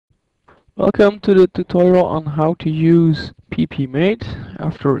Welcome to the tutorial on how to use PPMate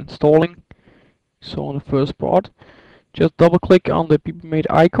after installing. So on the first part, just double click on the PPMate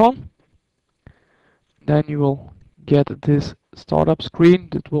icon. Then you will get this startup screen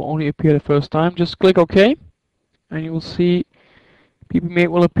that will only appear the first time. Just click OK and you will see PPMate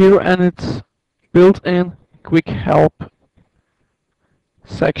will appear and it's built-in quick help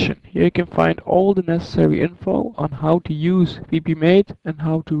section. Here you can find all the necessary info on how to use PPMate and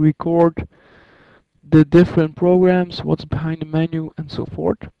how to record the different programs, what's behind the menu, and so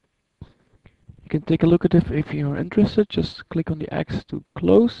forth. You can take a look at it if you're interested. Just click on the X to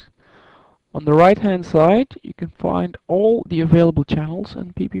close. On the right hand side you can find all the available channels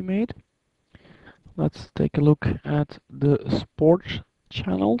in PPMate. Let's take a look at the sports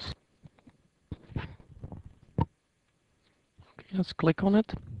channels. Okay, let's click on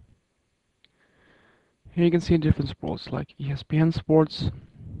it. Here you can see different sports like ESPN Sports,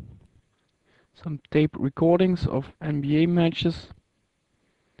 some tape recordings of NBA matches.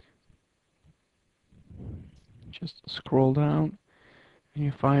 Just scroll down and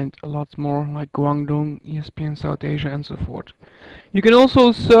you find a lot more like Guangdong, ESPN South Asia, and so forth. You can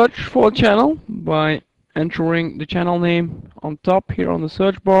also search for a channel by entering the channel name on top here on the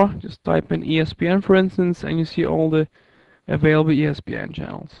search bar. Just type in ESPN for instance and you see all the available ESPN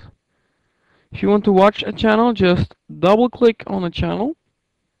channels. If you want to watch a channel, just double click on a channel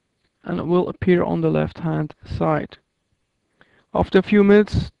and it will appear on the left hand side. After a few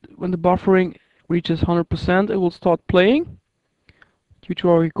minutes, when the buffering reaches 100%, it will start playing. Due to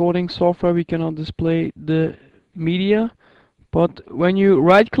our recording software we cannot display the media, but when you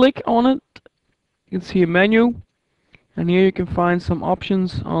right click on it you can see a menu and here you can find some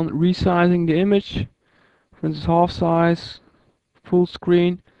options on resizing the image, for instance half size, full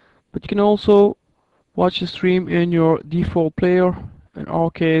screen, but you can also watch the stream in your default player, in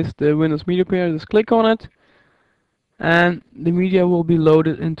our case the Windows Media Player. Just click on it and the media will be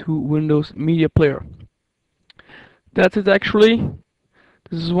loaded into Windows Media Player. That's it actually.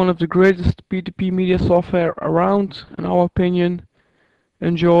 This is one of the greatest P2P media software around in our opinion.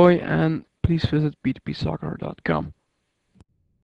 Enjoy and please visit P2Psoccer.com.